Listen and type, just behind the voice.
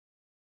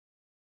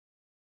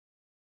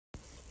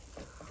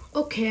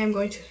Okay, I'm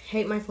going to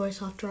hate my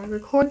voice after I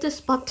record this,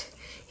 but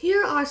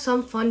here are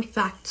some fun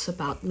facts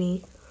about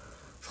me.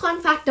 Fun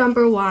fact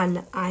number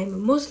 1, I'm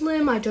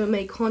Muslim. I don't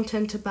make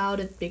content about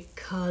it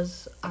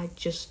because I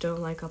just don't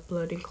like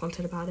uploading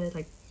content about it.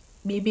 Like,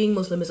 me being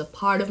Muslim is a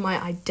part of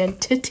my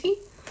identity,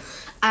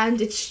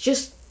 and it's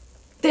just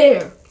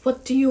there.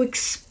 What do you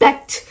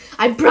expect?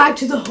 I brag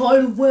to the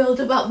whole world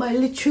about my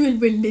literal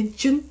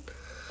religion.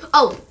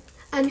 Oh,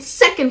 and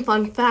second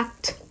fun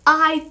fact,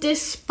 I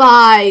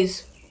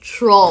despise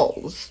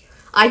trolls.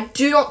 I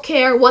do not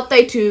care what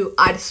they do,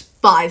 I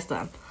despise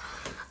them.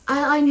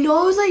 I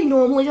know they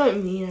normally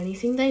don't mean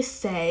anything they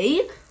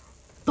say,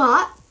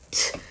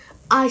 but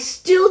I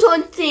still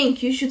don't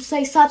think you should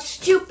say such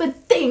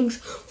stupid things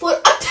for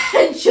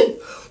attention.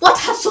 What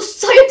has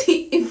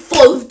society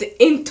evolved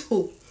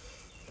into?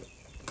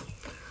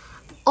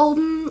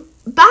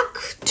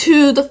 Back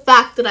to the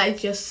fact that I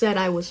just said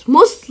I was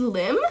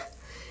Muslim.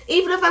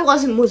 Even if I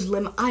wasn't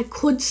Muslim, I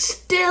could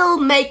still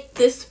make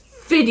this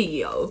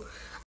video.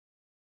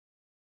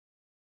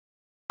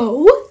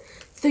 Oh,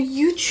 the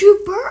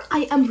YouTuber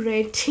I am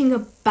ranting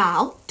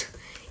about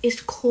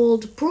is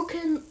called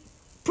Brooklyn.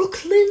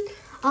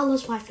 I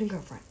lost my finger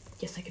friend.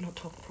 Yes, I cannot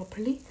talk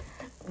properly.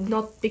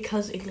 Not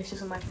because English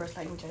isn't my first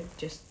language, I'm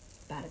just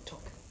bad at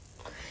talking.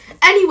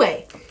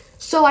 Anyway,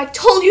 so I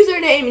told you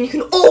their name and you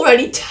can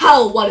already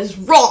tell what is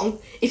wrong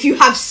if you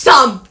have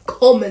some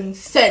common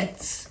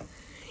sense.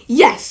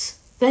 Yes,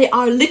 they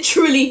are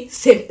literally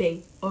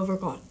simping over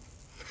God.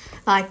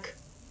 Like,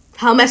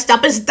 how messed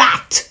up is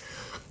that?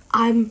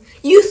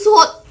 You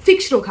thought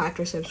fictional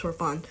character simps were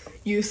fun.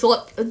 You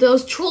thought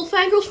those troll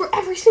fangirls for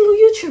every single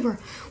YouTuber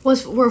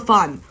were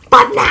fun.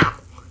 But now,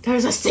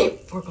 there's a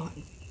simp for God.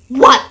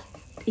 What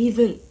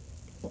even?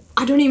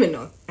 I don't even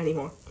know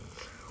anymore.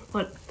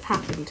 What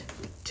happened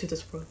to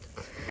this world?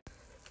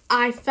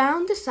 I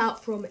found this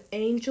out from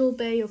Angel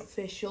Bay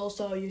Official,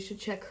 so you should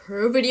check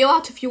her video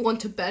out if you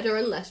want a better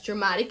and less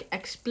dramatic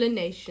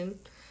explanation.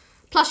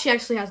 Plus, she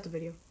actually has the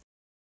video.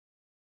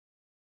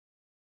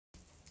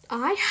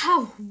 I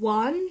have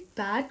one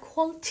bad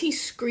quality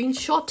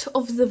screenshot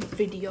of the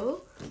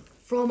video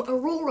from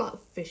Aurora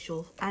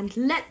Official, and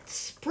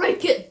let's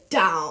break it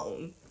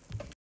down.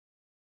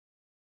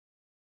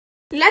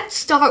 Let's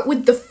start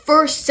with the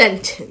first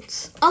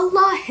sentence.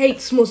 Allah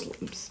hates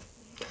Muslims.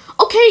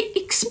 Okay,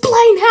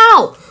 explain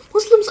how.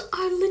 Muslims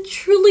are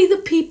literally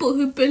the people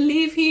who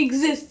believe he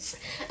exists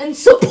and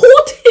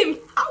support him.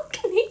 How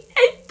can he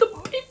hate the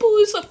people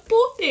who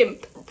support him?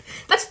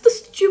 That's the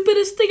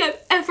stupidest thing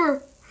I've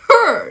ever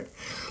heard.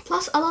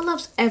 Plus, Allah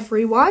loves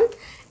everyone,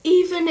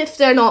 even if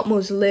they're not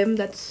Muslim.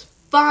 That's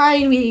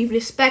fine. We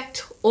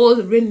respect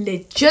all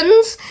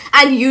religions,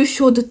 and you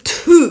should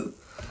too.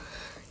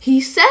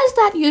 He says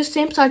that you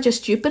simps are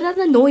just stupid and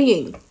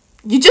annoying.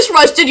 You just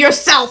roasted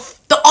yourself.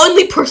 The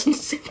only person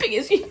simping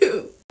is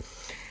you.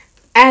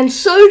 And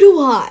so do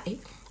I.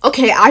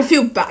 Okay, I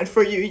feel bad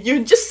for you.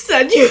 You just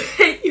said you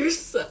hate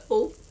yourself.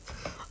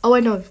 Oh,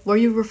 I know. Were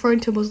you referring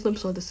to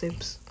Muslims or the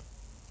simps?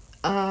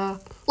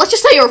 Let's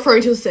just say you're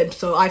referring to the simps,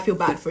 so I feel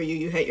bad for you.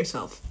 You hate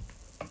yourself.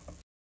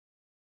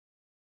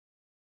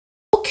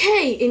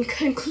 Okay, in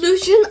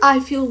conclusion, I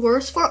feel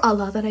worse for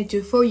Allah than I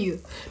do for you.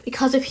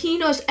 Because if he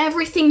knows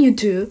everything you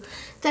do,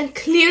 then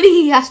clearly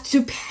he has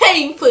to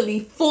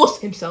painfully force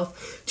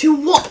himself to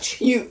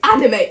watch you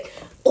animate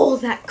all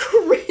that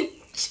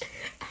cringe.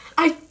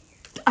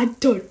 I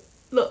don't,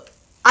 look,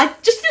 I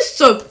just feel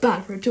so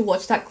bad for him to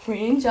watch that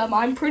cringe.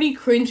 I'm pretty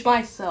cringe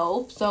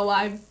myself, so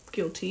I'm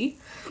guilty.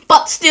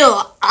 But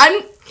still,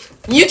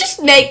 you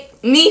just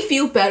make me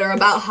feel better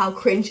about how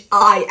cringe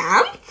I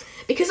am.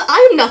 Because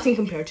I am nothing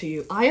compared to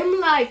you. I am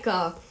like,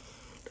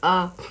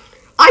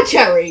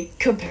 iCherry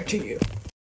compared to you.